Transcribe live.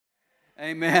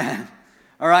Amen.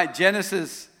 All right,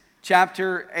 Genesis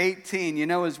chapter 18. You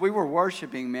know, as we were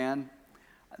worshiping, man,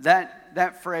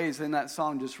 that phrase in that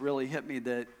song just really hit me,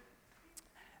 that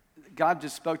God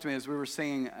just spoke to me as we were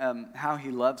singing how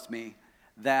he loves me,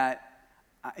 that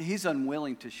he's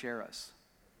unwilling to share us.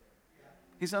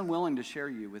 He's unwilling to share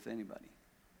you with anybody,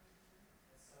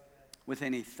 with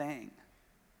anything.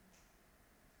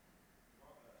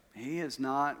 He is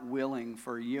not willing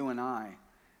for you and I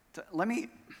to, let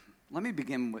me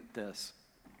begin with this.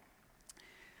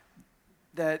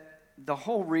 That the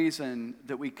whole reason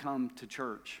that we come to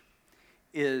church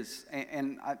is,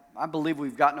 and I believe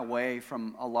we've gotten away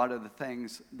from a lot of the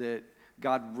things that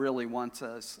God really wants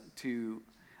us to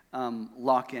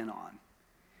lock in on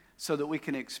so that we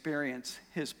can experience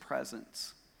his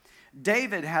presence.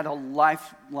 David had a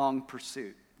lifelong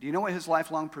pursuit. Do you know what his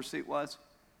lifelong pursuit was?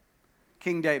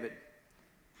 King David.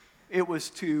 It was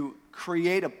to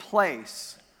create a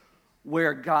place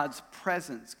where God's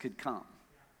presence could come,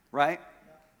 right?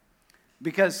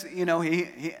 Because, you know,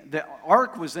 the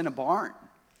ark was in a barn.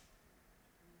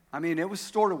 I mean, it was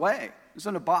stored away. It was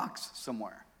in a box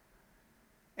somewhere.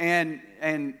 And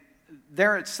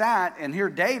there it sat, and here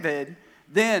David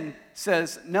then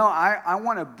says, no, I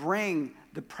want to bring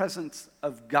the presence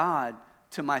of God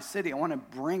to my city. I want to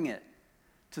bring it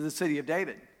to the city of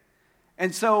David.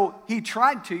 And so he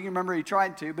tried to, you remember he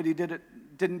tried to, but he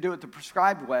didn't do it the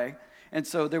prescribed way. And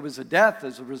so there was a death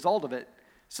as a result of it.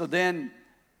 So then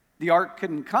the ark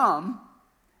couldn't come.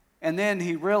 And then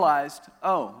he realized,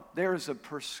 oh, there's a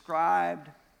prescribed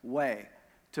way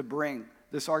to bring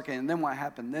this ark in. And then what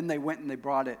happened? Then they went and they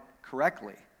brought it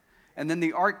correctly. And then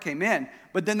the ark came in.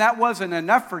 But then that wasn't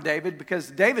enough for David, because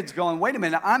David's going, wait a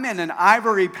minute, I'm in an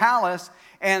ivory palace,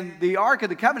 and the Ark of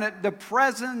the Covenant, the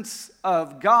presence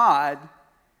of God,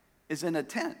 is in a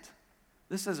tent.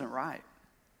 This isn't right.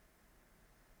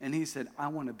 And he said, I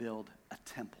want to build a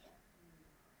temple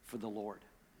for the Lord.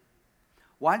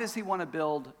 Why does he want to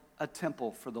build a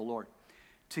temple for the Lord?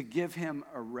 To give him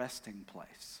a resting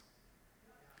place.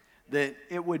 That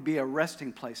it would be a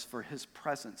resting place for his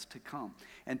presence to come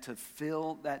and to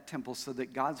fill that temple so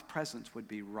that God's presence would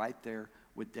be right there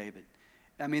with David.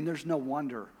 I mean, there's no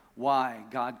wonder why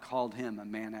God called him a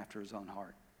man after his own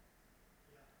heart.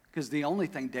 Because the only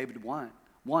thing David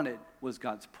wanted was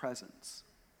God's presence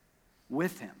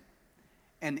with him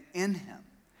and in him.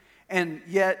 And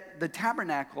yet the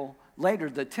tabernacle, later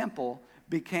the temple,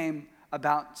 became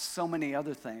about so many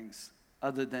other things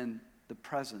other than the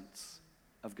presence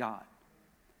of God.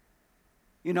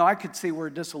 You know, I could see where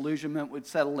disillusionment would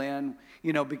settle in,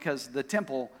 you know, because the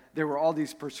temple, there were all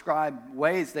these prescribed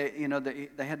ways that, you know,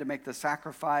 they had to make the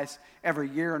sacrifice every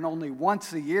year, and only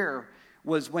once a year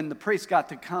was when the priest got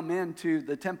to come into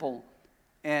the temple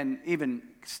and even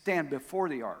stand before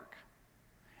the ark.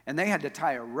 And they had to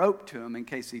tie a rope to him in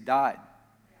case he died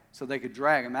so they could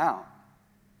drag him out.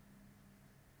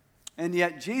 And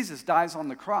yet Jesus dies on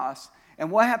the cross.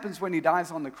 And what happens when he dies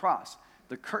on the cross?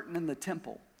 The curtain in the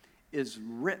temple is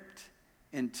ripped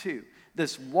in two.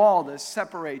 This wall that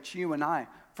separates you and I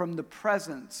from the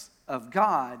presence of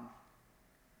God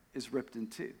is ripped in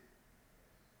two.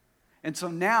 And so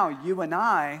now you and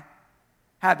I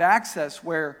have access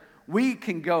where we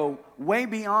can go way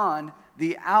beyond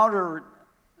the outer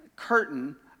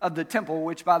curtain of the temple,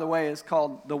 which, by the way, is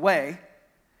called the way.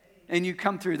 And you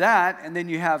come through that, and then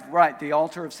you have, right, the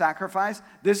altar of sacrifice.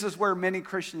 This is where many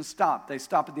Christians stop. They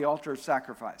stop at the altar of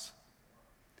sacrifice.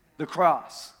 The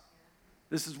cross.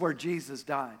 This is where Jesus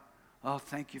died. Oh,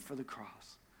 thank you for the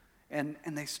cross. And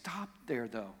they stopped there,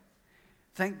 though.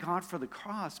 Thank God for the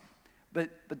cross.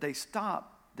 But they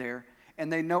stop there,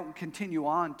 and they don't continue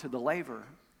on to the laver.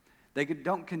 They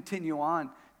don't continue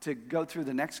on to go through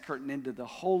the next curtain into the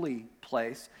holy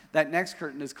place. That next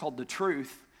curtain is called the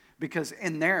truth, because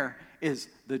in there is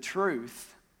the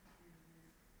truth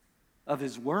of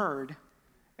his word.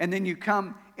 And then you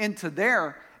come into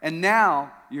there, and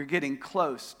now you're getting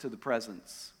close to the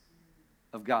presence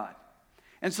of God.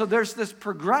 And so there's this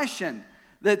progression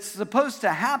that's supposed to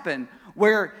happen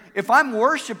where if I'm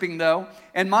worshiping, though,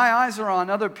 and my eyes are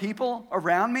on other people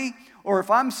around me, or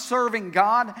if I'm serving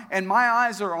God and my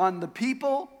eyes are on the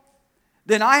people,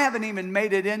 then I haven't even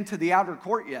made it into the outer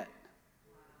court yet.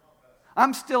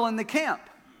 I'm still in the camp.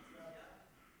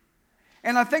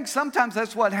 And I think sometimes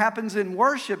that's what happens in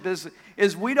worship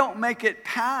is we don't make it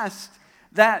past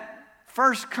that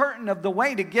first curtain of the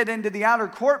way to get into the outer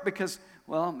court because,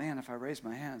 well, man, if I raise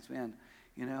my hands, man,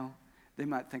 you know, they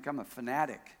might think I'm a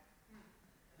fanatic.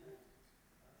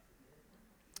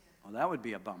 Well, that would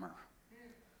be a bummer.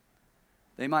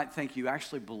 They might think you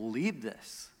actually believe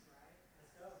this.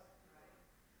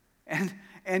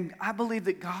 And I believe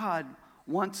that God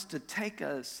wants to take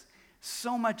us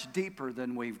so much deeper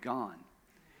than we've gone.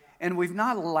 And we've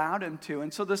not allowed him to.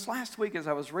 And so this last week as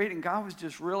I was reading, God was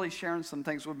just really sharing some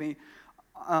things with me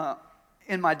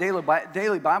in my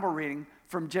daily Bible reading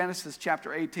from Genesis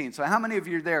chapter 18. So how many of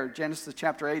you are there, Genesis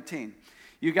chapter 18?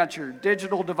 You got your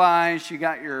digital device, you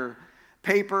got your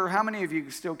paper. How many of you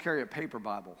still carry a paper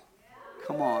Bible?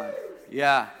 Come on.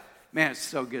 Yeah. Man, it's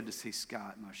so good to see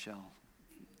Scott, Michelle,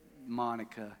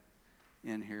 Monica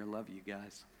in here. Love you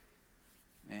guys.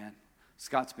 Man,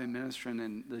 Scott's been ministering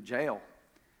in the jail.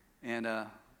 And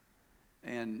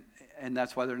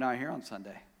that's why they're not here on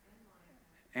Sunday.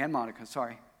 And Monica,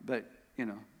 sorry. But,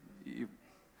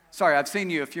 sorry, I've seen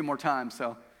you a few more times,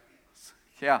 so,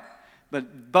 yeah.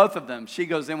 But both of them, she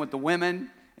goes in with the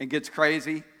women and gets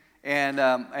crazy. And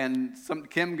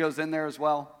Kim goes in there as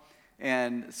well.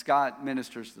 And Scott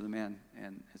ministers to the men.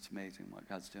 And it's amazing what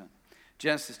God's doing.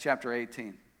 Genesis chapter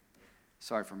 18.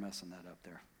 Sorry for messing that up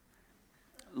there.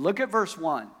 Look at verse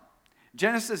 1.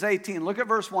 Genesis 18, look at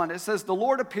verse 1. It says, the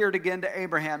Lord appeared again to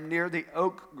Abraham near the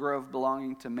oak grove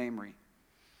belonging to Mamre.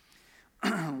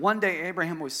 One day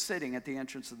Abraham was sitting at the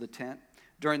entrance of the tent.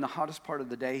 During the hottest part of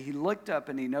the day, he looked up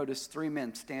and he noticed 3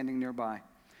 men standing nearby.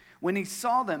 When he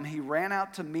saw them, he ran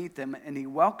out to meet them and he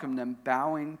welcomed them,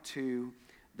 bowing to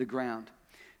the ground.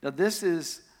 Now this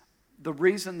is the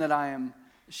reason that I am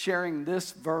sharing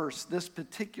this verse, this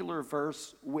particular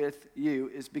verse with you,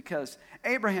 is because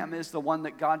Abraham is the one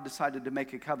that God decided to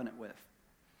make a covenant with.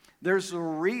 There's a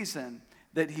reason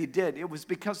that he did. It was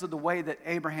because of the way that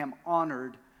Abraham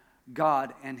honored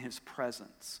God and his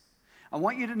presence. I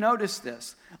want you to notice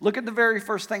this. Look at the very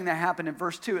first thing that happened in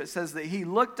verse 2. It says that he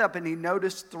looked up and he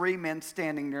noticed 3 men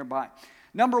standing nearby.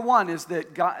 Number one is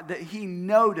that he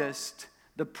noticed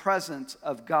the presence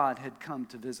of God had come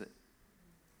to visit.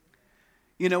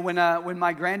 You know, when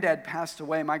my granddad passed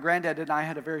away, my granddad and I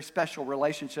had a very special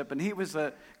relationship, and he was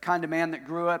a kind of man that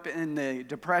grew up in the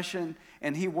Depression,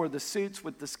 and he wore the suits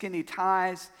with the skinny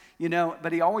ties,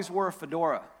 but he always wore a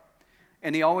fedora,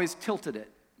 and he always tilted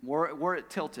it, wore it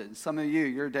tilted. Some of you,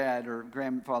 your dad or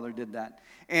grandfather did that.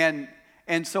 And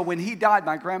so when he died,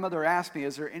 my grandmother asked me,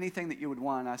 is there anything that you would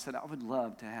want? I said, I would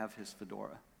love to have his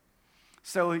fedora.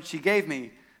 So she gave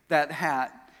me that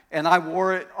hat. And I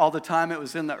wore it all the time. It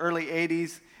was in the early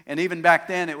 80s. And even back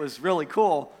then, it was really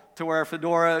cool to wear a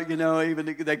fedora. Even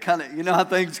they kind of, how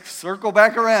things circle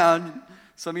back around.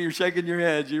 Some of you are shaking your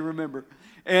heads. You remember.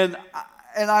 And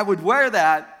I would wear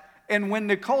that. And when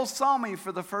Nicole saw me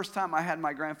for the first time, I had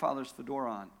my grandfather's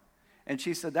fedora on. And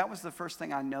she said, that was the first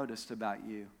thing I noticed about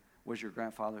you was your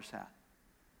grandfather's hat.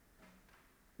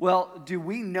 Well, do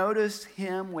we notice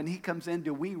him when he comes in?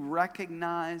 Do we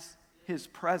recognize his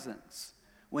presence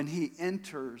when he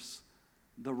enters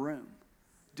the room?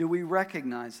 Do we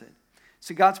recognize it?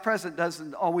 See, God's presence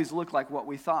doesn't always look like what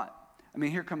we thought. I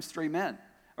mean, here comes 3 men,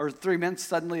 or 3 men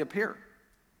suddenly appear.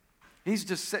 He's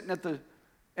just sitting at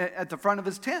the front of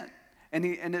his tent. And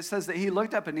it says that he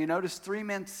looked up and he noticed 3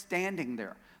 men standing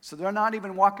there. So they're not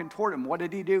even walking toward him. What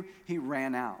did he do? He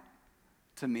ran out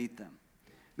to meet them.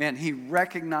 Man, he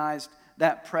recognized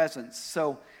that presence.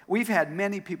 So we've had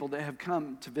many people that have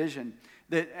come to Vision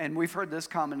and we've heard this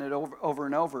commented over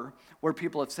and over, where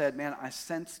people have said, man, I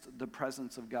sensed the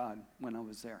presence of God when I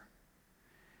was there.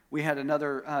 We had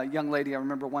another young lady, I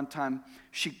remember one time,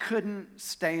 she couldn't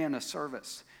stay in a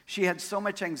service. She had so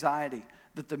much anxiety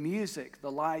that the music,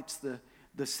 the lights,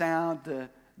 the sound,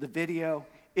 the video,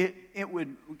 it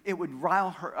would rile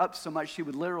her up so much she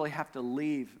would literally have to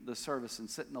leave the service and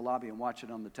sit in the lobby and watch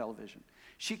it on the television.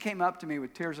 She came up to me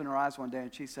with tears in her eyes one day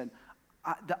and she said,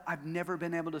 I've never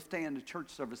been able to stay in a church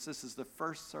service. This is the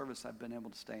first service I've been able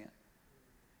to stay in.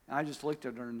 And I just looked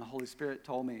at her and the Holy Spirit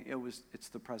told me it's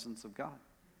the presence of God.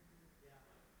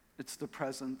 It's the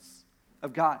presence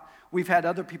of God. We've had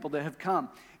other people that have come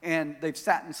and they've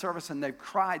sat in service and they've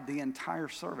cried the entire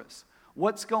service.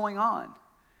 What's going on?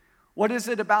 What is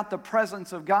it about the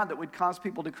presence of God that would cause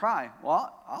people to cry?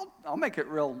 Well, I'll make it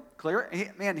real clear.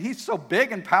 He's so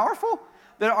big and powerful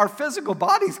that our physical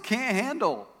bodies can't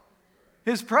handle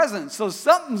his presence. So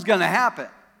something's going to happen.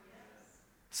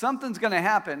 Something's going to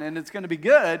happen, and it's going to be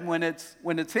good when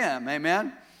it's him.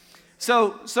 Amen?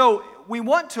 So we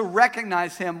want to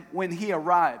recognize him when he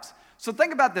arrives. So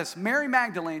think about this. Mary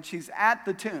Magdalene, she's at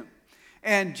the tomb.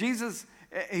 And Jesus,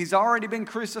 he's already been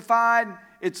crucified.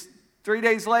 It's 3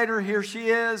 days later, here she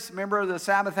is. Remember, the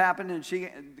Sabbath happened, and she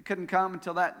couldn't come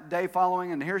until that day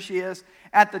following. And here she is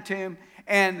at the tomb.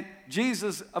 And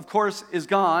Jesus, of course, is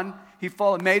gone. He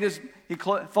folded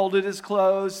his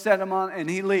clothes, set them on, and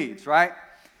he leaves, right?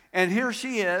 And here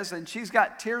she is, and she's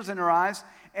got tears in her eyes.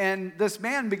 and this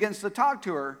man begins to talk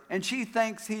to her, and she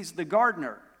thinks he's the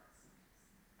gardener.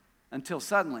 Until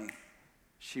suddenly,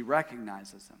 she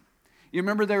recognizes him. You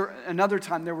remember another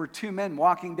time there were two men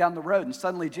walking down the road, and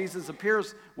suddenly Jesus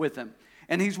appears with them.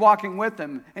 And he's walking with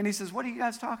them, and he says, "What are you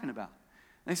guys talking about?"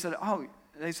 And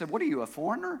they said, "What are you, a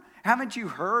foreigner? Haven't you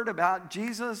heard about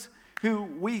Jesus, who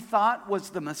we thought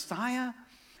was the Messiah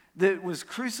that was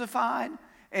crucified?"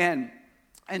 And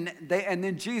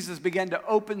then Jesus began to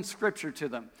open Scripture to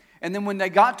them. And then when they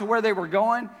got to where they were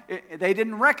going, they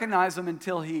didn't recognize him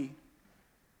until he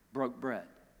broke bread.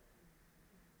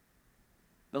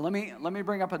 But let me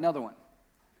bring up another one.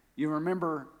 You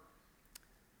remember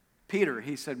Peter,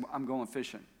 he said, "I'm going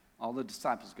fishing." All the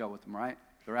disciples go with him, right?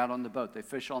 They're out on the boat. They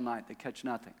fish all night. They catch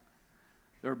nothing.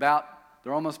 They're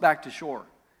almost back to shore.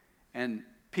 And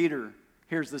Peter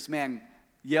hears this man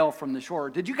yell from the shore,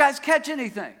 "Did you guys catch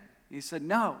anything?" He said,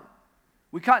 "No,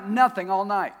 we caught nothing all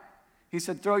night." He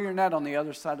said, "Throw your net on the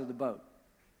other side of the boat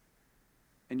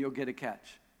and you'll get a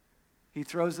catch." He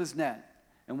throws his net,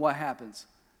 and what happens?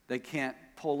 They can't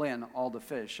pull in all the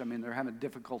fish. I mean, they're having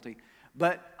difficulty.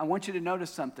 But I want you to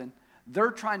notice something.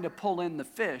 They're trying to pull in the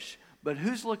fish, but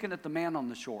who's looking at the man on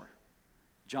the shore?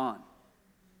 John.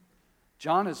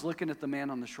 John is looking at the man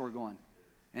on the shore going,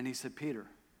 and he said, "Peter,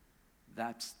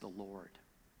 that's the Lord."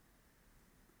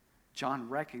 John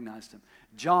recognized him.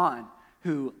 John,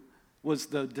 who was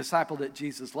the disciple that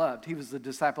Jesus loved. He was the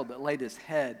disciple that laid his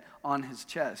head on his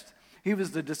chest. He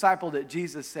was the disciple that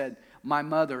Jesus said, "My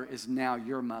mother is now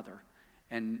your mother,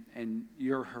 and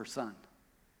you're her son."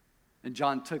 And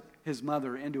John took his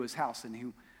mother into his house, and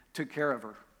he took care of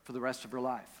her for the rest of her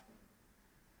life.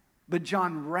 But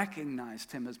John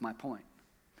recognized him, is my point.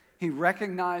 He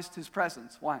recognized his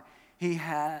presence. Why? He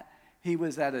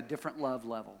was at a different love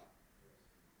level.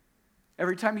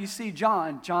 Every time you see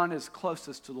John, John is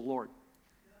closest to the Lord.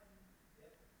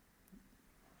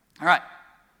 All right.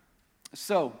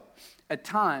 So, at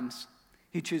times,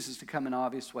 he chooses to come in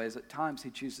obvious ways. At times,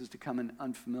 he chooses to come in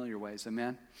unfamiliar ways.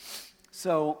 Amen?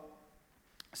 So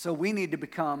we need to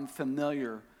become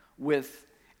familiar with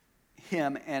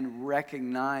him and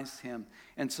recognize him.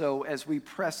 And so as we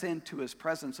press into his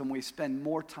presence and we spend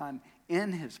more time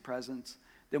in his presence,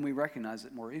 then we recognize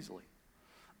it more easily.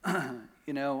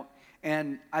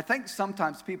 And I think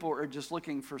sometimes people are just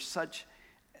looking for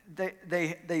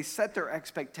they set their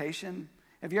expectation.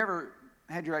 Have you ever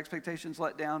had your expectations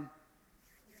let down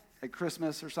at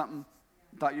Christmas or something?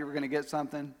 Thought you were going to get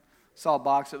something, saw a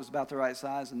box that was about the right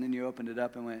size, and then you opened it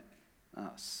up and went,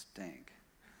 "Oh, stink.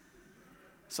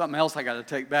 Something else I got to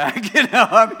take back,"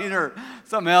 or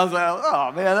something else.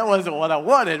 "Oh, man, that wasn't what I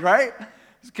wanted," right?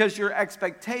 It's because your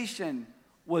expectation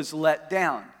was let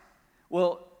down.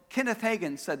 Well, Kenneth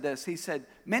Hagin said this. He said,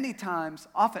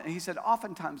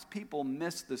 oftentimes people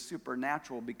miss the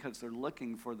supernatural because they're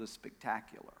looking for the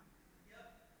spectacular.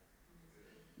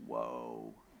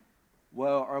 Whoa.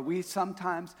 Do we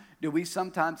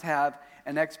sometimes have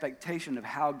an expectation of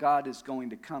how God is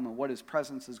going to come and what his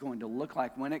presence is going to look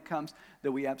like when it comes,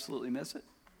 that we absolutely miss it?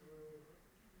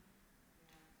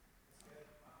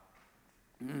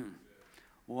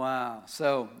 Wow.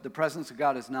 So the presence of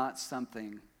God is not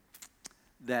something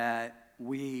that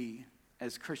we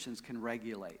as Christians can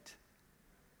regulate.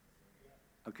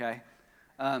 Okay?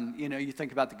 You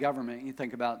think about the government, you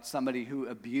think about somebody who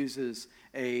abuses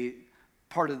a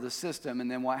part of the system, and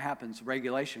then what happens?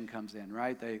 Regulation comes in,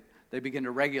 right? They begin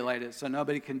to regulate it so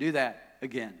nobody can do that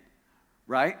again,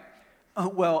 right?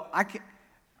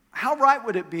 How right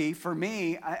would it be for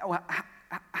me?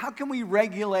 How can we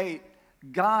regulate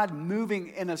God moving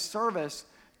in a service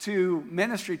to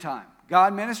ministry time?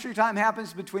 God, ministry time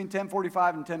happens between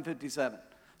 10:45 and 10:57.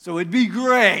 So it'd be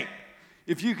great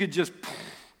if you could just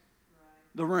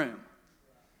the room.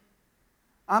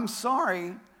 I'm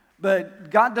sorry, but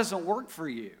God doesn't work for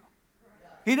you.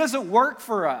 He doesn't work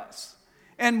for us.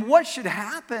 And what should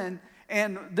happen,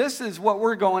 and this is what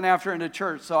we're going after in the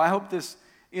church, so I hope this,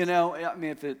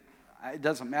 if it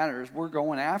doesn't matter, we're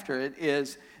going after it,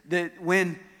 is that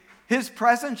when his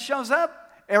presence shows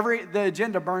up, the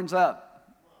agenda burns up.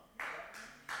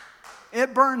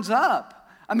 It burns up.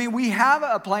 I mean, we have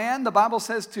a plan. The Bible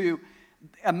says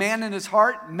a man in his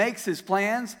heart makes his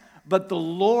plans, but the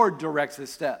Lord directs his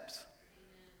steps.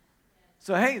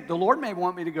 So, hey, the Lord may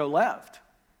want me to go left.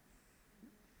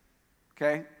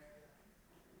 Okay?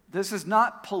 This is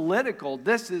not political.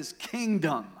 This is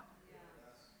kingdom.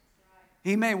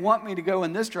 He may want me to go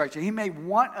in this direction. He may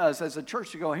want us as a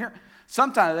church to go here.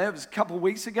 Sometimes, it was a couple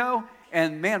weeks ago,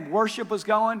 and man, worship was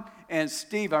going, and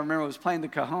Steve, I remember, was playing the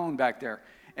cajon back there.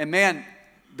 And man,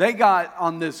 they got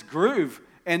on this groove,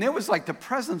 and it was like the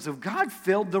presence of God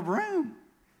filled the room.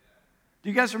 Do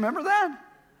you guys remember that?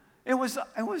 It was,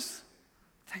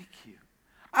 thank you.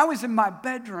 I was in my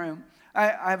bedroom. I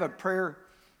have a prayer.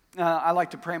 I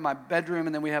like to pray in my bedroom,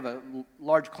 and then we have a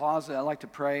large closet. I like to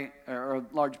pray, or a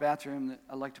large bathroom.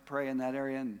 I like to pray in that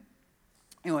area. And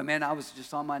anyway, man, I was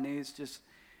just on my knees.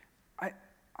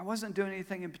 I wasn't doing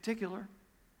anything in particular.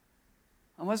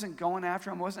 I wasn't going after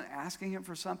him. I wasn't asking him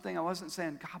for something. I wasn't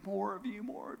saying, God, more of you,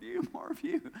 more of you, more of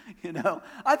you. You know,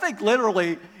 I think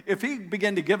literally if he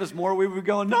began to give us more, we would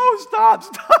go, no, stop.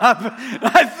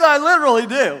 I literally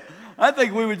do. I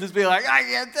think we would just be like, I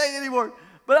can't take anymore.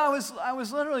 But I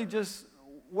was literally just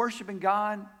worshiping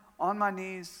God on my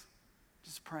knees,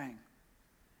 just praying.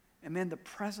 And man, the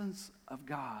presence of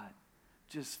God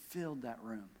just filled that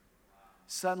room.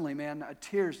 Suddenly, man,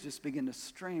 tears just began to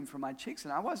stream from my cheeks,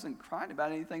 and I wasn't crying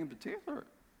about anything in particular.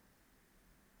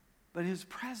 But his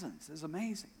presence is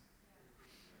amazing.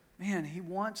 Man, he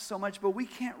wants so much, but we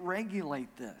can't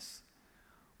regulate this.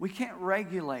 We can't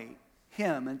regulate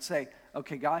him and say,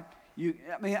 okay, God,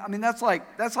 I mean that's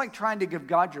like trying to give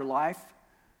God your life,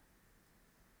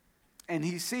 and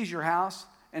he sees your house,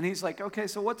 and he's like, okay,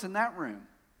 so what's in that room?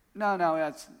 No,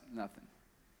 that's nothing.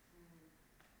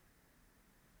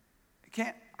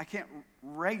 I can't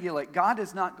regulate. God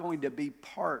is not going to be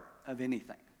part of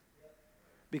anything,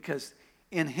 because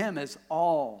in him is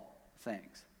all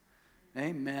things.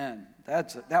 Amen.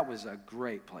 That was a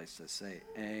great place to say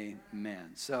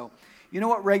amen. So, you know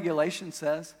what regulation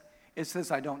says? It says,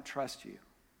 I don't trust you.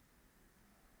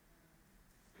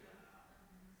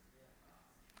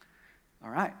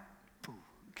 All right.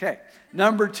 Okay.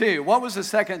 Number 2. What was the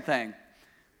second thing?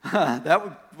 That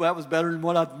was better than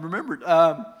what I remembered.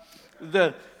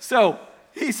 So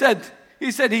he said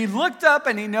he looked up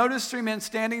and he noticed 3 men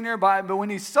standing nearby, but when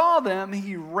he saw them,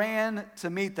 he ran to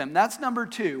meet them. That's number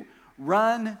 2.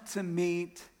 Run to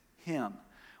meet him.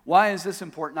 Why is this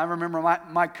important? I remember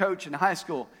my coach in high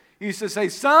school. He used to say,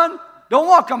 son, don't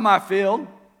walk on my field.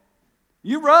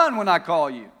 You run when I call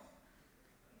you.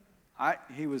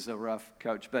 He was a rough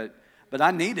coach, but I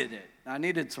needed it. I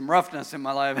needed some roughness in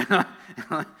my life,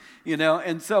 you know.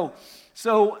 And so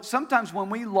sometimes when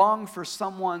we long for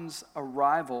someone's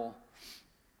arrival,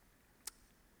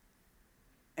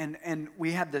 and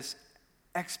we have this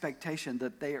expectation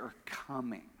that they are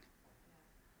coming,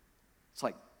 it's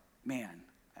like, man,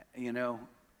 you know,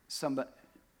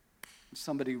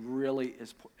 somebody really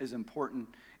is important,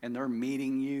 and they're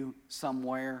meeting you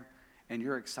somewhere, and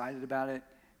you're excited about it.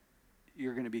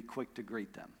 You're going to be quick to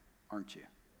greet them, aren't you?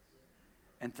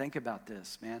 And think about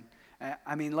this, man.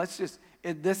 I mean,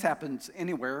 this happens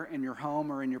anywhere in your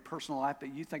home or in your personal life,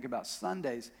 but you think about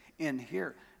Sundays in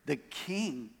here. The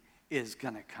King is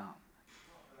going to come.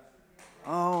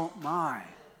 Oh, my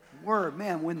word,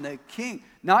 man, when the King,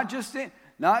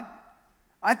 I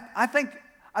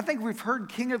think we've heard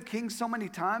King of Kings so many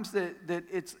times that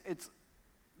it's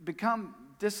become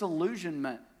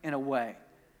disillusionment in a way.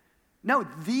 No,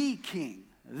 the King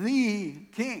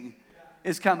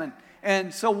is coming.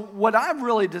 And so what I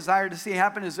really desire to see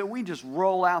happen is that we just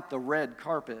roll out the red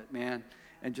carpet, man,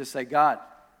 and just say, God,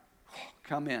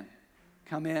 come in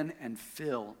and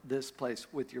fill this place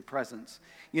with your presence.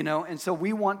 You know, and so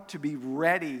we want to be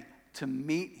ready to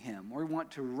meet him. We want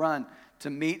to run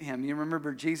to meet him. You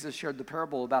remember Jesus shared the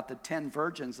parable about the 10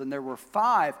 virgins, and there were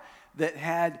 5 that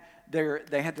had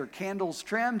their candles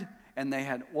trimmed, and they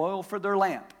had oil for their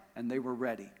lamp, and they were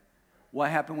ready. What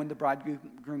happened when the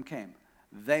bridegroom came?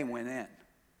 They went in.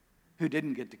 Who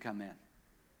didn't get to come in?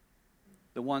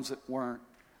 The ones that weren't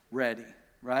ready,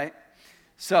 right?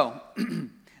 So,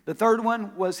 the third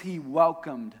one was he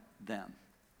welcomed them.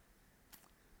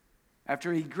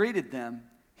 After he greeted them,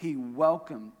 he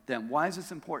welcomed them. Why is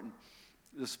this important?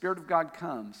 The Spirit of God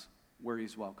comes where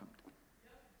he's welcomed.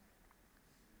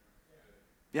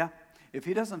 Yeah. If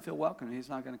he doesn't feel welcome, he's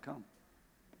not going to come.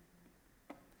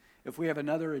 If we have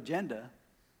another agenda,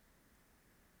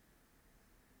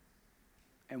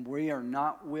 and we are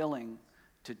not willing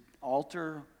to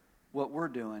alter what we're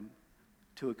doing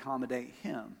to accommodate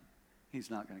him, he's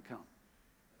not going to come.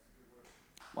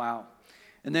 Wow.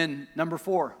 And then number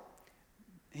 4,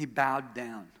 he bowed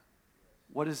down.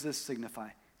 What does this signify?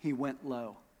 He went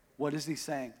low. What is he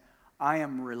saying? I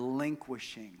am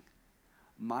relinquishing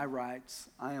my rights.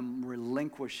 I am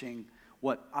relinquishing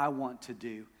what I want to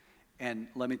do. And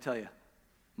let me tell you,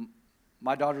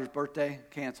 my daughter's birthday,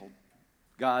 canceled.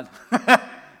 God.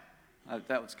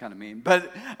 That was kind of mean.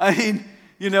 But, I mean,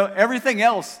 you know, everything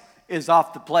else is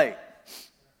off the plate.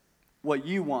 What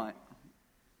you want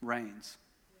reigns,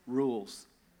 rules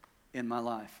in my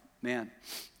life. Man,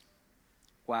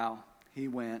 wow, he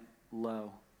went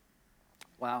low.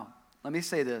 Wow. Let me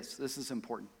say this. This is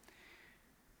important.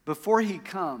 Before he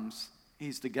comes,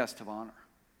 he's the guest of honor.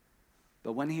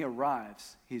 But when he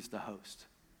arrives, he's the host.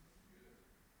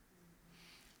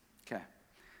 Okay.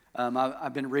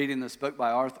 I've been reading this book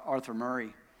by Arthur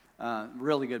Murray,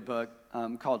 really good book,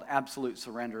 called Absolute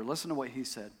Surrender. Listen to what he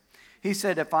said. He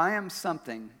said, if I am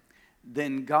something,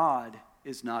 then God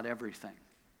is not everything.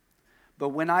 But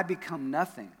when I become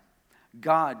nothing,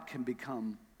 God can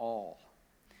become all.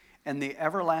 And the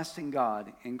everlasting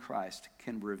God in Christ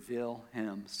can reveal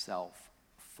himself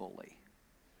fully.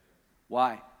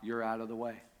 Why? You're out of the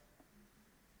way.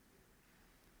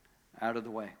 Out of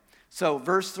the way. So,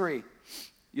 verse 3,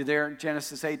 you there in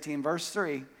Genesis 18, verse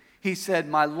 3, he said,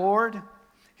 my Lord,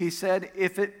 he said,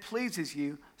 if it pleases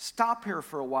you, stop here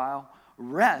for a while,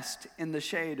 rest in the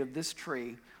shade of this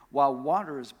tree while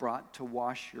water is brought to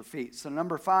wash your feet. So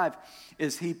number 5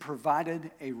 is he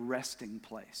provided a resting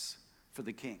place for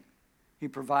the king. He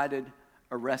provided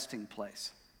a resting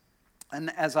place.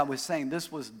 And as I was saying,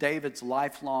 this was David's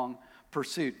lifelong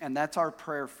pursuit. And that's our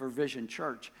prayer for Vision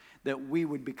Church, that we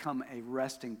would become a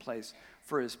resting place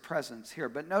for his presence here.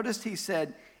 But notice he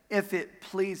said, if it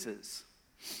pleases.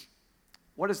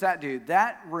 What does that do?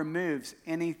 That removes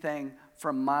anything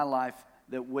from my life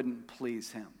that wouldn't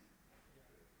please him.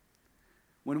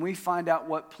 When we find out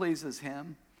what pleases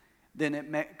him, then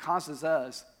it causes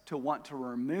us to want to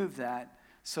remove that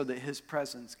so that his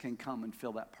presence can come and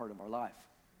fill that part of our life.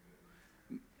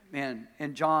 Man,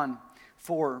 in John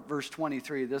 4, verse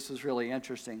 23, this is really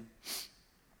interesting.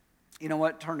 You know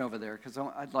what? Turn over there because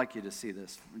I'd like you to see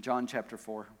this. John chapter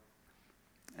 4.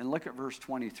 And look at verse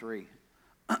 23.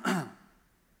 You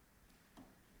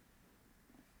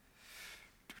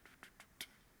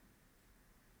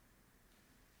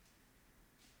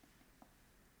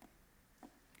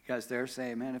guys there?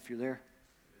 Say amen if you're there.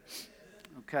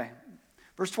 Okay.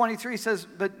 Verse 23 says,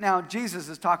 but now Jesus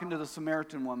is talking to the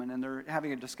Samaritan woman, and they're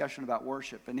having a discussion about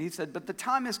worship. And he said, but the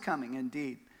time is coming,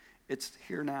 indeed. It's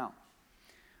here now,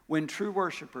 when true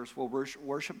worshipers will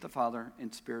worship the Father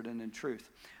in spirit and in truth.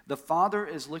 The Father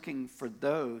is looking for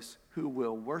those who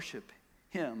will worship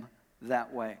him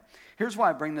that way. Here's why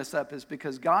I bring this up, is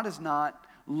because God is not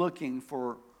looking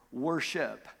for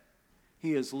worship.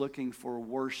 He is looking for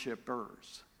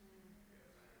worshipers.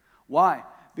 Why?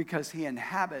 Because he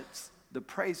inhabits the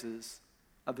praises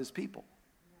of his people.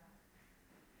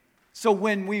 So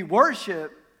when we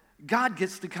worship, God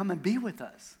gets to come and be with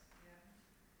us.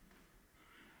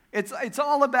 It's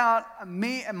all about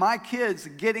me and my kids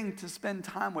getting to spend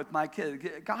time with my kids.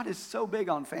 God is so big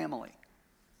on family.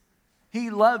 He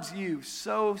loves you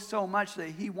so much that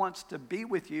he wants to be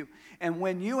with you. And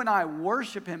when you and I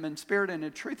worship him in spirit and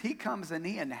in truth, he comes and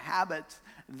he inhabits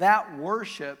that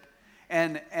worship.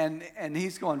 And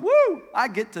he's going, woo, I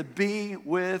get to be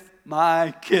with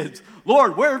my kids.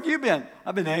 Lord, where have you been?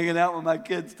 I've been hanging out with my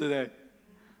kids today.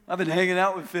 I've been hanging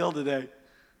out with Phil today.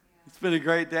 It's been a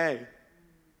great day.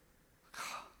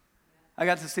 I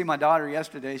got to see my daughter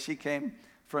yesterday. She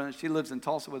lives in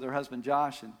Tulsa with her husband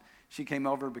Josh, and she came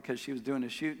over because she was doing a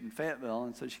shoot in Fayetteville,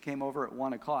 and so she came over at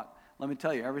 1 o'clock. Let me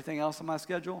tell you, everything else on my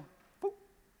schedule, whoop.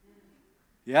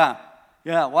 Yeah,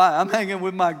 why? I'm hanging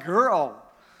with my girl.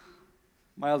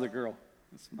 My other girl.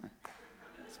 That's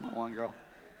my one girl.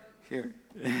 Here.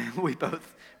 We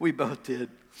both did.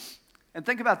 And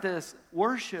think about this.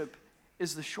 Worship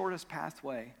is the shortest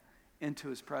pathway into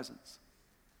his presence.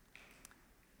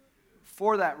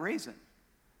 For that reason.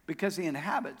 Because he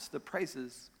inhabits the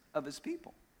praises of his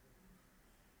people.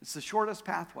 It's the shortest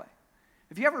pathway.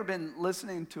 Have you ever been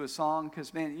listening to a song?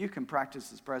 Because, man, you can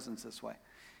practice his presence this way.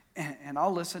 And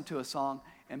I'll listen to a song,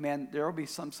 and man, there will be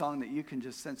some song that you can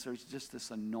just sense there's just this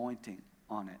anointing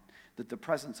on it, that the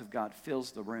presence of God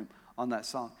fills the room on that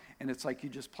song. And it's like you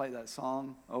just play that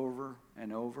song over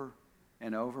and over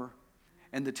and over,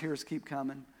 and the tears keep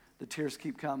coming, the tears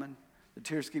keep coming, the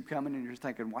tears keep coming, and you're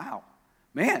thinking, wow,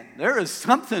 man, there is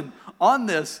something on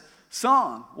this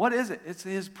song. What is it? It's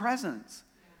his presence.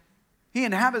 He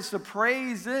inhabits the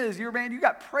praises. You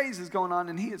got praises going on,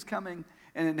 and he is coming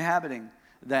and inhabiting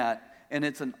that, and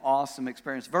it's an awesome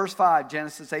experience. Verse 5,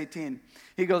 Genesis 18,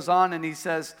 he goes on and he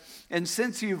says, and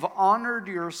since you've honored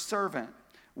your servant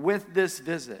with this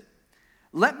visit,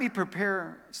 let me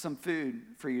prepare some food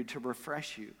for you to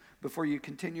refresh you before you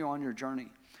continue on your journey.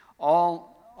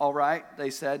 All right, they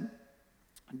said,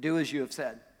 do as you have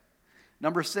said.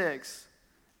 Number 6,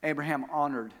 Abraham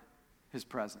honored his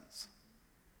presence.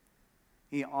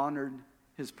 He honored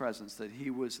his presence, that he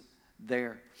was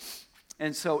there.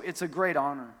 And so it's a great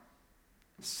honor,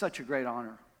 such a great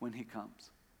honor when he comes.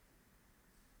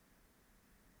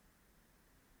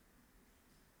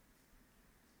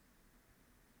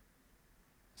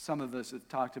 Some of us have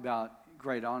talked about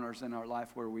great honors in our life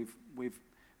where we've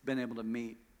been able to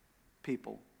meet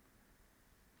people,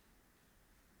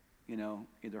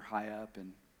 either high up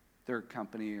in their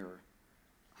company or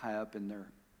high up in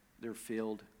their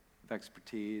field of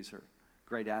expertise, or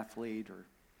great athlete, or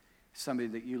somebody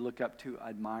that you look up to,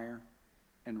 admire,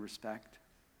 and respect.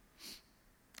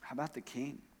 How about the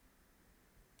King?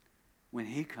 When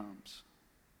he comes,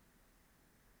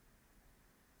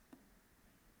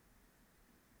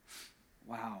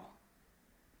 wow.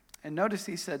 And notice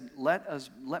he said,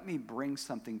 let me bring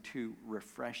something to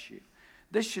refresh you.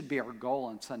 This should be our goal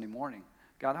on Sunday morning.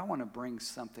 God, I want to bring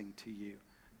something to you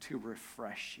to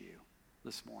refresh you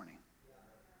this morning.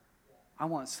 I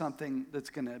want something that's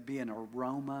going to be an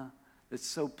aroma that's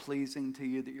so pleasing to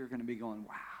you that you're going to be going,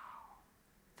 wow,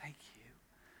 thank you,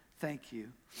 thank you.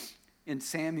 In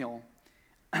Samuel,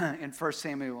 in 1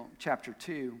 Samuel chapter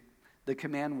 2, the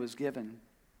command was given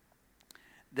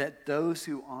that those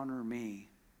who honor me,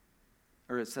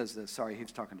 or it says this, sorry, he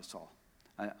was talking to Saul.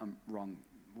 I'm wrong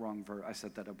verse. I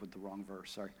set that up with the wrong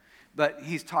verse, sorry. But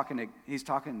he's talking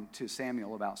to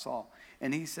Samuel about Saul.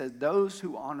 And he says, those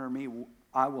who honor me,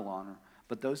 I will honor,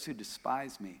 but those who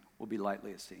despise me will be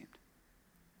lightly esteemed.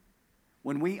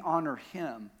 When we honor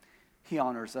him, he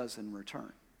honors us in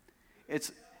return.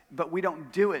 But we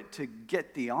don't do it to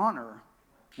get the honor.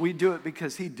 We do it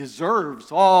because he deserves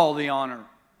all the honor,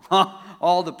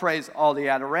 all the praise, all the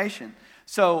adoration.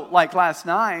 So like last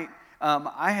night,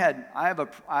 I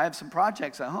have some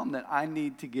projects at home that I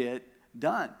need to get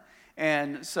done.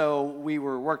 And so we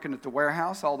were working at the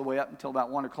warehouse all the way up until about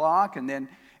 1 o'clock. And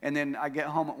then I get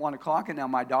home at 1 o'clock, and now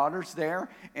my daughter's there.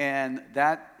 And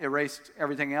that erased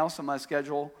everything else on my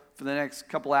schedule for the next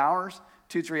couple hours,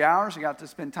 2-3 hours. I got to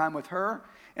spend time with her.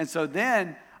 And so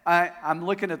then I'm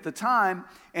looking at the time,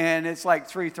 and it's like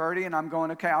 3:30, and I'm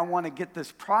going, okay, I want to get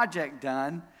this project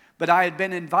done. But I had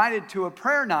been invited to a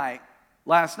prayer night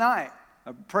last night,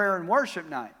 a prayer and worship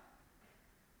night.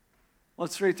 Well,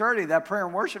 it's 3:30. That prayer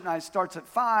and worship night starts at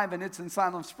 5, and it's in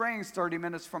Siloam Springs, 30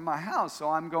 minutes from my house. So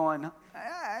I'm going,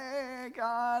 hey,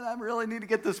 God, I really need to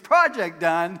get this project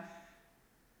done.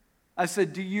 I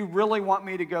said, do you really want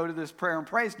me to go to this prayer and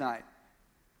praise night?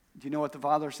 Do you know what the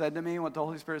Father said to me, what the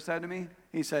Holy Spirit said to me?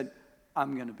 He said,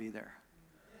 I'm going to be there.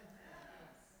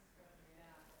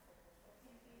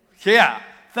 Yeah,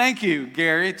 thank you,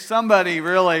 Gary. Somebody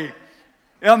really,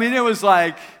 it was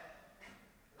like,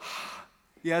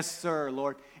 yes, sir,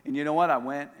 Lord. And you know what? I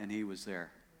went, and he was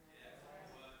there.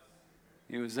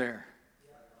 He was there.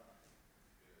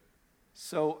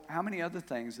 So how many other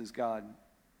things is God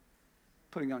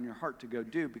putting on your heart to go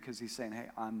do because he's saying, hey,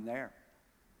 I'm there.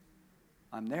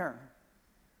 I'm there.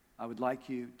 I would like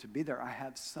you to be there. I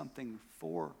have something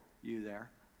for you there.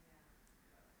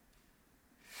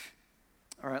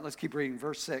 All right, let's keep reading.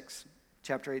 Verse 6,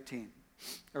 chapter 18.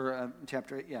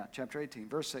 Chapter 18,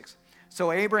 verse 6.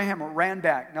 So Abraham ran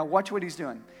back. Now watch what he's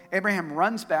doing. Abraham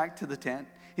runs back to the tent.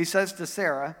 He says to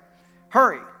Sarah,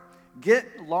 hurry,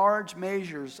 get large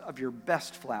measures of your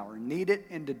best flour, knead it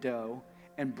into dough,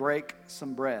 and break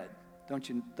some bread. Don't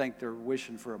you think they're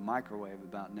wishing for a microwave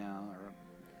about now, or an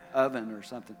oven or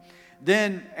something?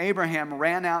 Then Abraham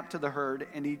ran out to the herd,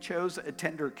 and he chose a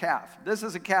tender calf. This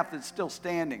is a calf that's still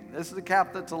standing. This is a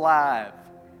calf that's alive.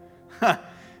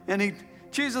 And he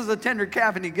chooses a tender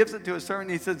calf, and he gives it to a servant,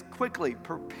 and he says, quickly,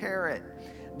 prepare it.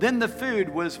 Then the food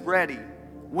was ready.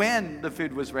 When the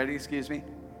food was ready,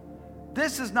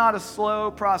 this is not a slow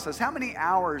process. How many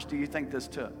hours do you think this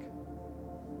took?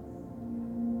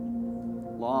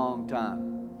 Long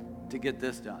time to get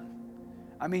this done.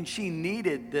 I mean, she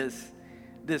needed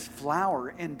this flour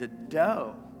into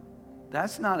dough.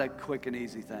 That's not a quick and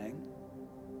easy thing.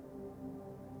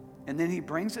 And then he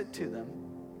brings it to them.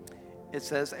 It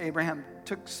says Abraham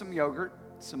took some yogurt,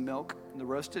 some milk, and the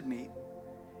roasted meat,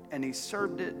 and he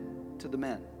served it to the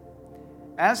men.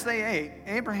 As they ate,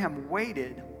 Abraham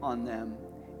waited on them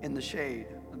in the shade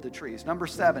of the trees. Number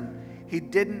 7, he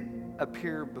didn't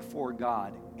appear before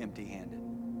God empty-handed.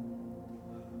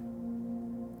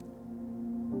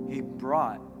 He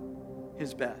brought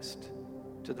his best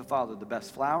to the Father, the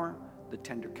best flour, the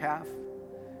tender calf.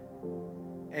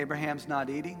 Abraham's not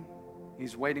eating.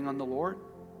 He's waiting on the Lord.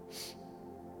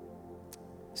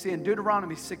 See, in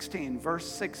Deuteronomy 16, verse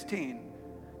 16,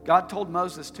 God told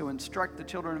Moses to instruct the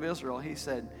children of Israel. He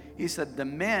said, the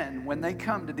men, when they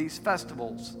come to these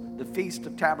festivals, the Feast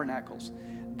of Tabernacles,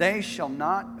 they shall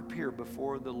not appear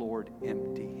before the Lord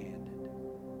empty-handed.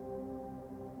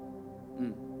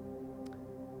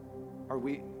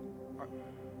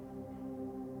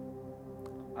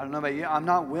 I don't know about you, I'm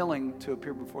not willing to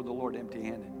appear before the Lord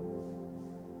empty-handed.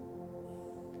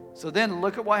 So then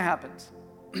look at what happens.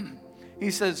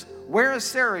 He says, "Where is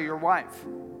Sarah, your wife?"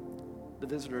 The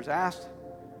visitors asked.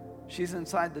 "She's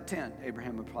inside the tent,"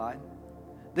 Abraham replied.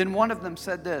 Then one of them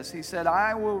said this. He said,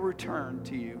 "I will return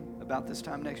to you about this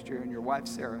time next year, and your wife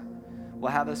Sarah will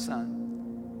have a son."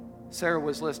 Sarah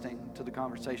was listening to the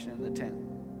conversation in the tent.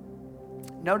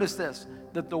 Notice this,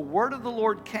 that the word of the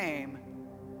Lord came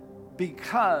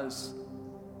because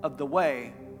of the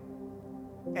way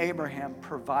Abraham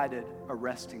provided a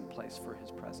resting place for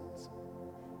his presence.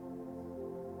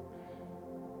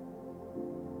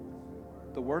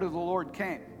 The word of the Lord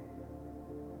came.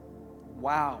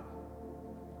 Wow.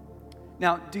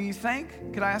 Now, do you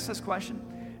think, could I ask this question?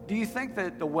 Do you think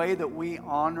that the way that we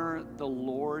honor the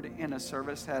Lord in a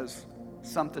service has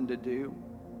something to do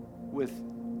with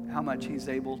how much He's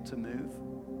able to move?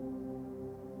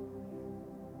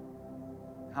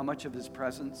 How much of His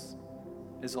presence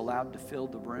is allowed to fill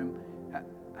the room?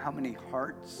 How many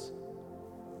hearts?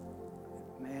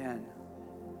 Man,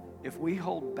 if we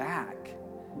hold back,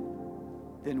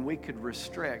 then we could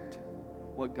restrict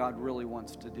what God really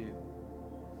wants to do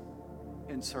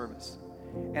in service.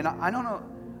 And I don't know,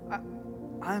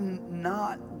 I'm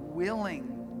not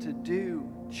willing to do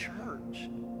church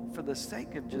for the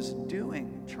sake of just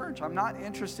doing church. I'm not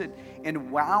interested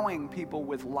in wowing people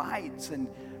with lights and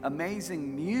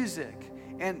amazing music.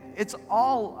 And it's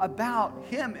all about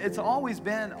Him. It's always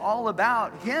been all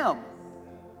about Him.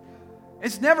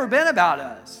 It's never been about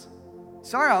us.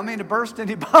 Sorry, I don't mean to burst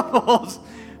any bubbles.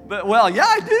 But, well, yeah,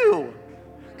 I do.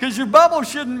 Because your bubble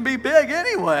shouldn't be big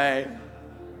anyway.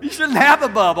 You shouldn't have a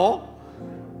bubble.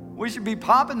 We should be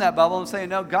popping that bubble and saying,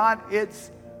 "No, God, it's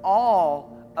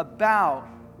all about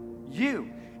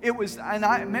you." It was,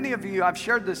 and many of you, I've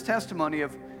shared this testimony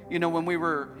of, when we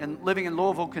were living in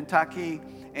Louisville, Kentucky,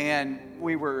 and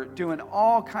we were doing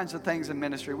all kinds of things in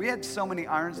ministry. We had so many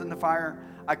irons in the fire,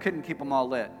 I couldn't keep them all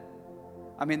lit.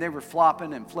 I mean, they were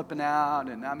flopping and flipping out,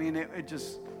 and I mean, it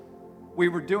just, we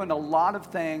were doing a lot of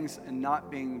things and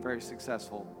not being very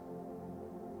successful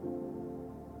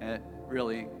at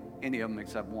really any of them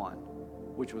except one,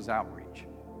 which was outreach.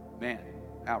 Man,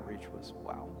 outreach was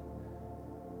wow.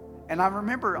 And I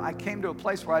remember I came to a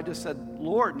place where I just said,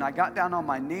 "Lord," and I got down on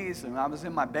my knees, and I was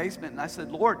in my basement, and I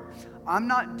said, "Lord, I'm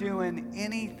not doing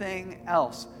anything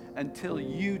else until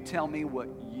you tell me what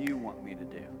you want me to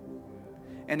do."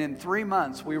 And in 3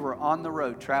 months, we were on the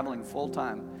road traveling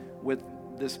full-time with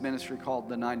this ministry called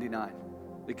The 99.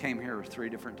 They came here 3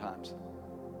 different times.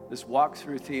 This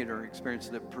walk-through theater experience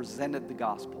that presented the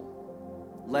gospel,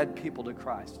 led people to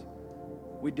Christ.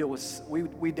 We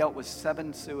dealt with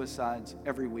 7 suicides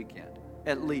every weekend,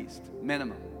 at least,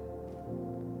 minimum.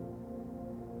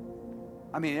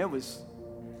 I mean,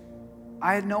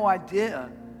 I had no idea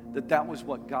that was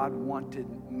what God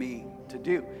wanted me to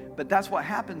do. But that's what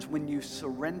happens when you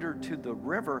surrender to the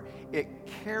river. It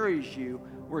carries you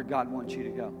where God wants you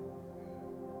to go.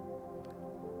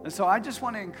 And so I just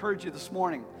want to encourage you this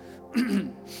morning.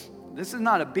 This is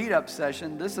not a beat-up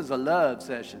session. This is a love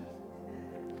session.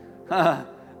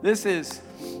 This is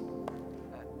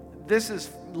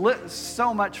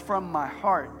so much from my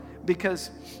heart, because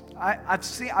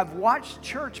I've watched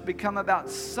church become about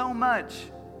so much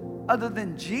other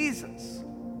than Jesus.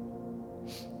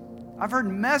 I've heard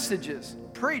messages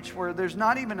preached where there's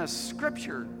not even a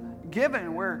scripture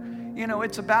given, where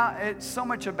it's so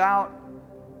much about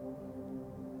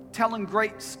telling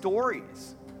great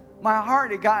stories. My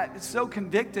heart, it got so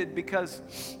convicted because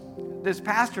this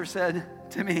pastor said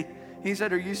to me, he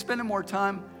said, "Are you spending more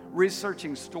time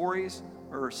researching stories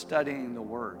or studying the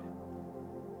Word?"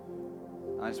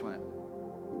 I just went,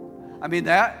 I mean,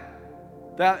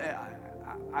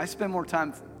 I spend more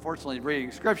time, fortunately,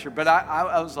 reading Scripture, but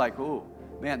I was like, "Oh,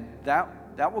 man,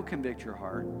 that will convict your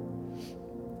heart."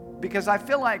 Because I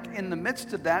feel like in the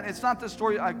midst of that, it's not the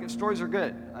story. Stories are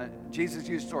good. Jesus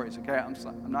used stories, okay? I'm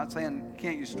not saying you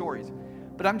can't use stories.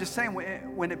 But I'm just saying,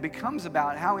 when it becomes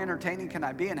about how entertaining can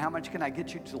I be and how much can I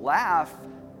get you to laugh,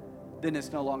 then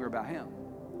it's no longer about Him.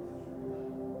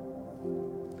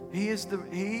 He's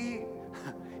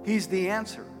the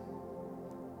answer.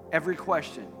 Every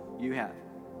question you have,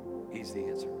 He's the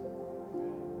answer.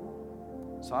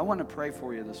 So I want to pray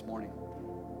for you this morning.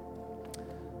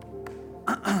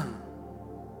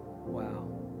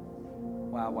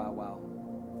 Wow.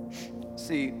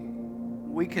 See,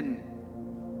 we're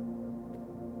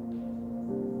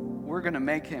going to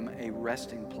make Him a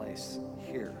resting place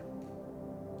here.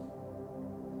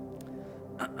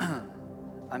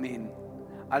 I mean,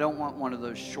 I don't want one of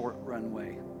those short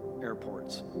runway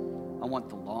airports. I want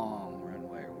the long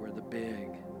runway where the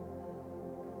big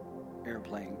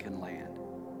airplane can land.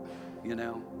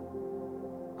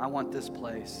 I want this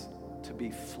place to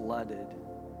be flooded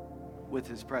with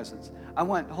his presence. I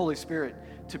want Holy Spirit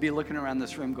to be looking around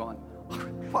this room going,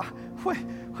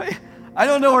 wait, I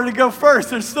don't know where to go first.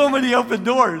 There's so many open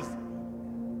doors.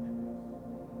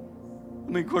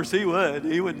 I mean, of course he would.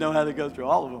 He wouldn't know how to go through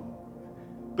all of them.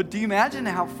 But do you imagine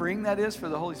how freeing that is for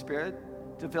the Holy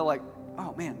Spirit to feel like,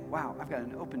 oh man, wow, I've got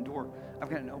an open door. I've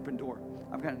got an open door.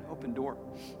 I've got an open door.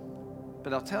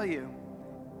 But I'll tell you,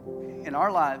 in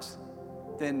our lives,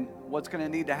 then what's going to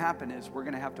need to happen is we're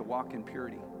going to have to walk in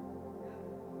purity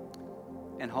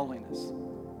and holiness.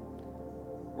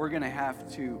 We're going to have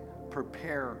to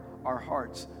prepare our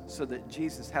hearts so that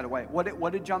Jesus had a way.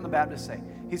 What did John the Baptist say?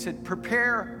 He said,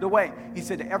 prepare the way. He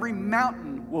said, every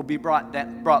mountain will be brought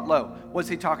low. What's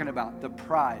he talking about? The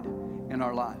pride in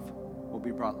our life will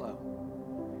be brought low.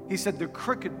 He said, the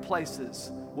crooked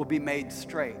places will be made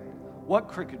straight. What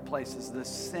crooked places? The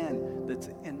sin that's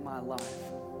in my life.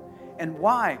 And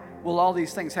why will all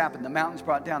these things happen? The mountains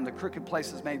brought down, the crooked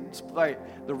places made straight,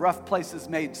 the rough places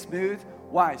made smooth.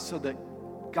 Why? So that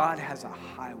God has a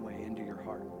highway into your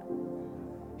heart.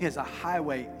 He has a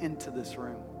highway into this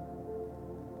room.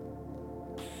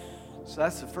 So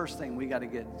that's the first thing we got to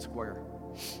get square.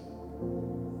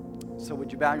 So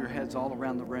would you bow your heads all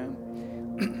around the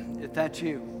room? If that's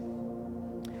you,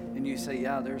 and you say,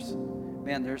 yeah,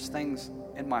 there's things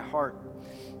in my heart.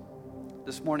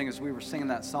 This morning as we were singing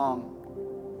that song,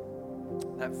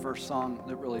 that first song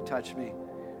that really touched me,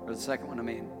 or the second one, I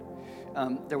mean,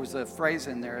 there was a phrase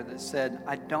in there that said,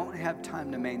 I don't have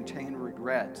time to maintain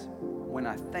regret when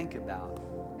I think about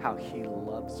how he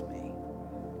loves me.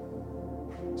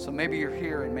 So maybe you're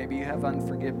here and maybe you have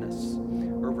unforgiveness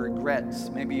or regrets.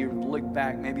 Maybe you look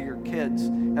back, maybe your kids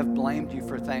have blamed you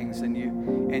for things and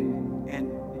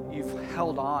you've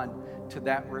held on to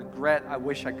that regret. I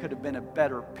wish I could have been a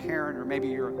better parent. Or maybe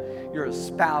your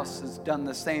spouse has done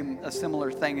a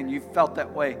similar thing and you felt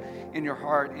that way in your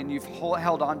heart and you've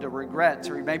held on to regrets.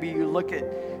 Or maybe you look at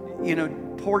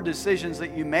poor decisions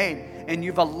that you made and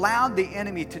you've allowed the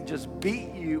enemy to just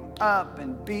beat you up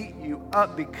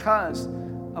because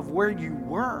of where you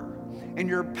were, and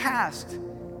your past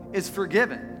is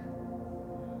forgiven.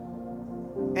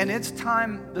 And it's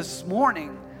time this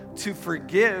morning to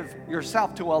forgive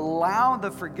yourself, to allow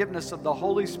the forgiveness of the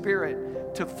Holy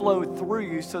Spirit to flow through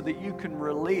you so that you can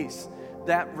release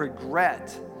that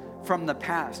regret from the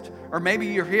past. Or maybe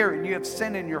you're here and you have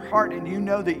sin in your heart and you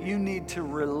know that you need to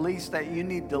release that, you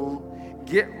need to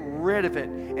get rid of it,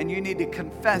 and you need to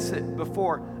confess it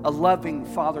before a loving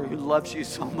Father who loves you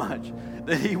so much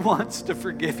that he wants to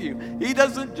forgive you. He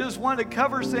doesn't just want to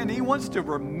cover sin, he wants to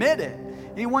remit it.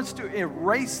 He wants to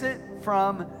erase it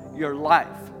from your life.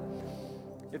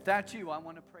 If that's you, I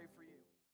want to pray for you.